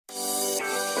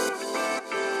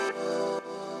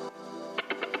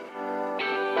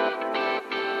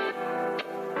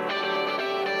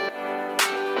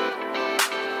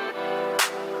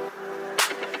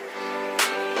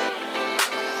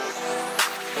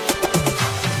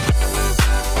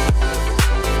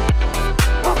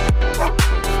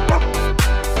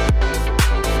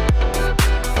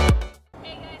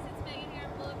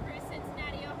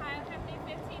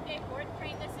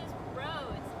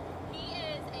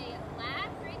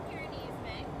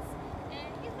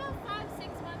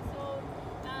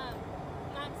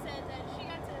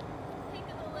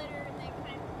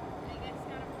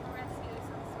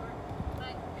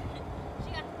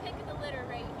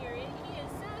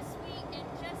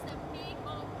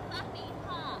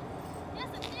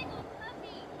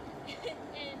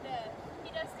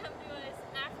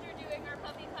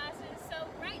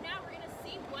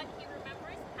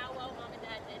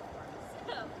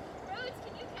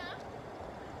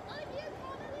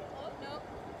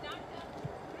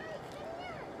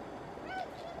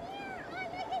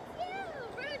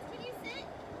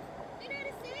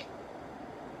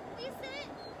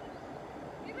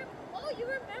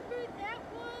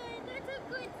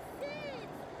Good sit.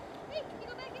 Hey, can you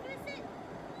go back into a sit?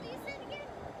 Will you sit again?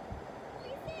 Will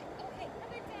you sit? Okay, how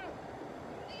about down?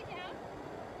 Will you down?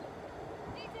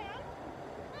 Will you down?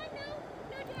 No,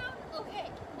 no down.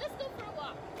 Okay, let's go for a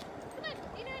walk. Come on,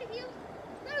 do you know how to heel?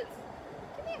 Rhodes,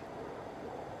 come here.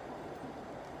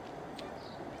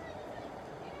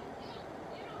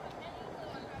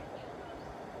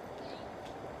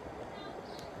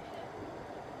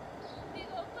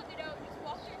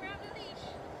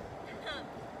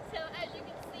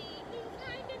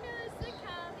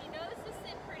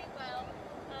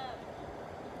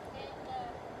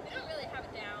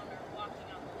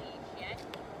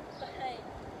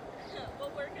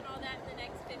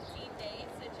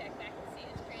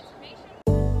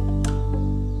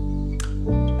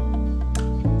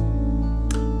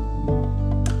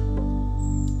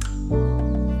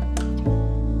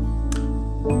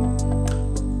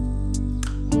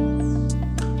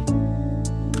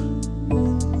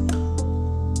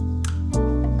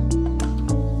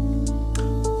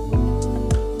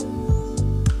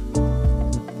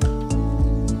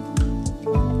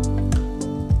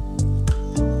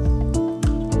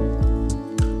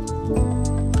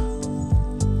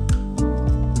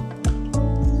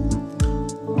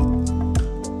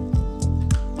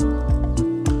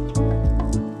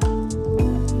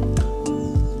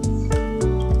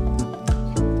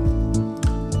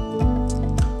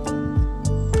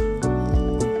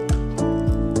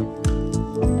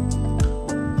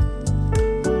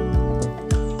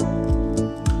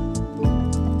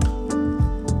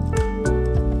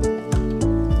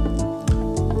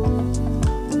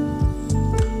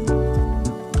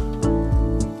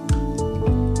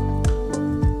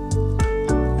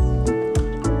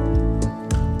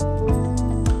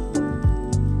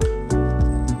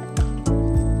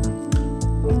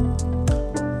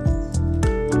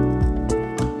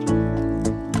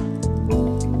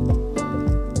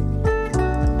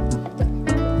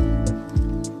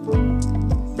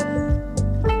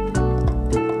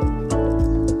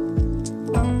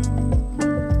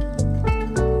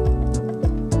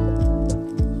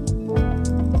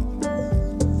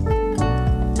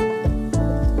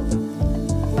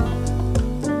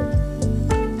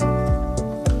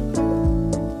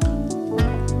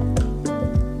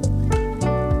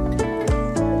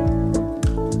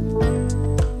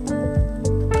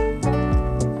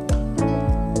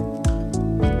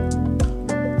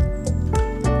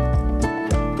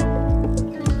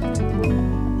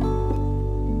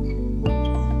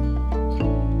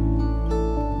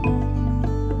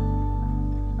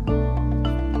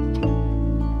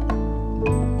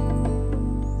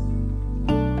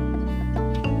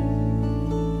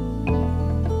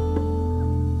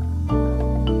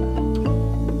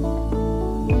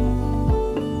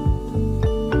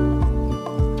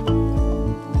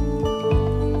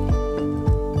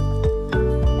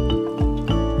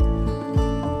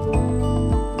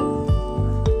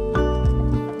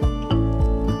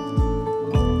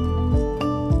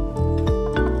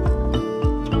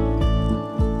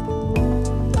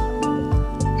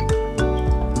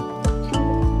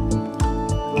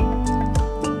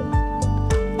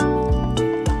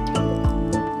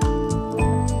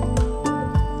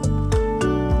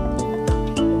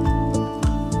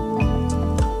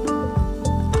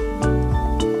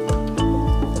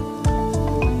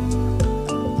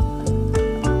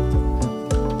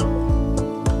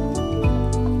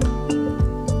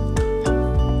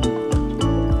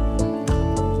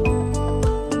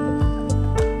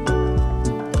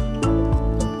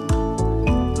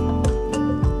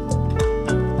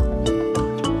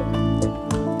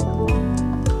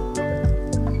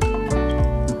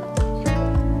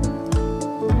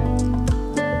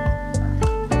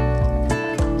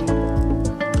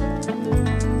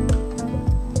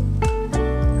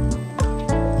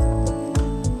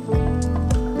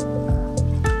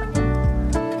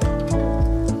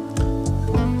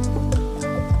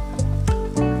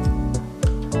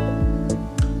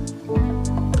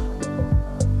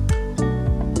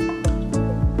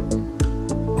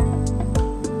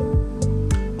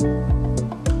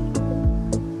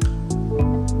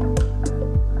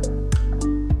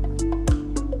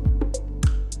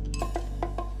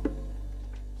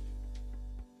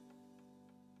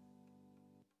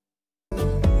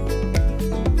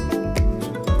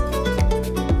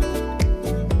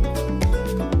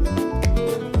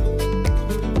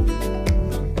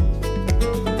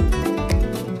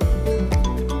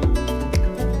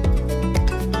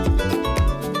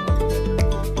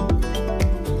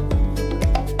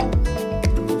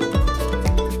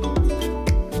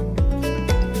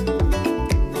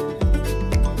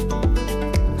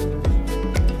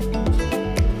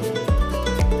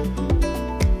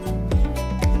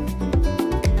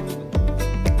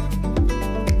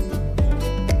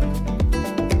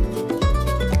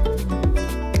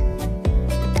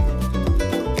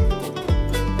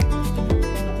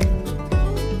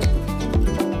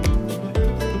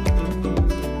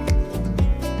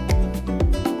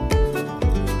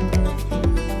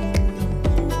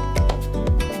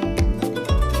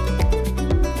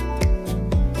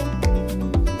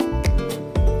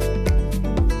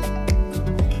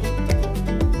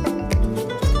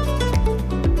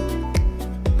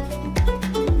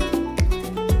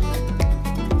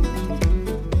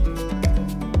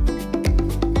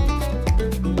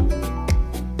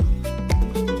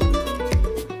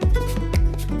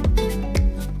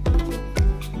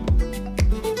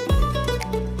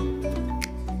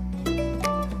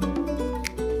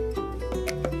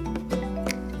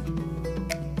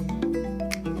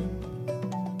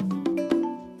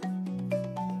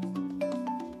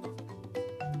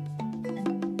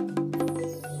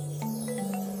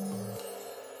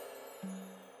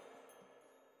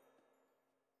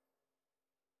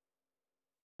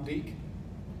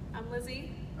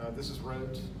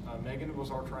 Rhodes. Megan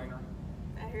was our trainer.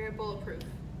 Here at Bulletproof.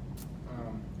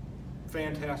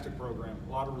 Fantastic program,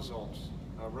 a lot of results.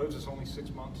 Rhodes is only 6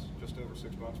 months, just over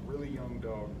 6 months. Really young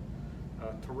dog,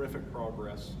 terrific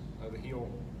progress. The heel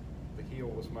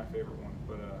was my favorite one,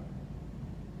 but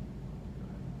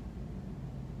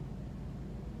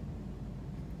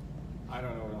I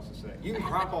don't know what else to say. You can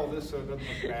crop all this so it doesn't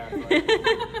look bad. But...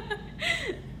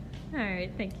 All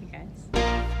right, thank you guys.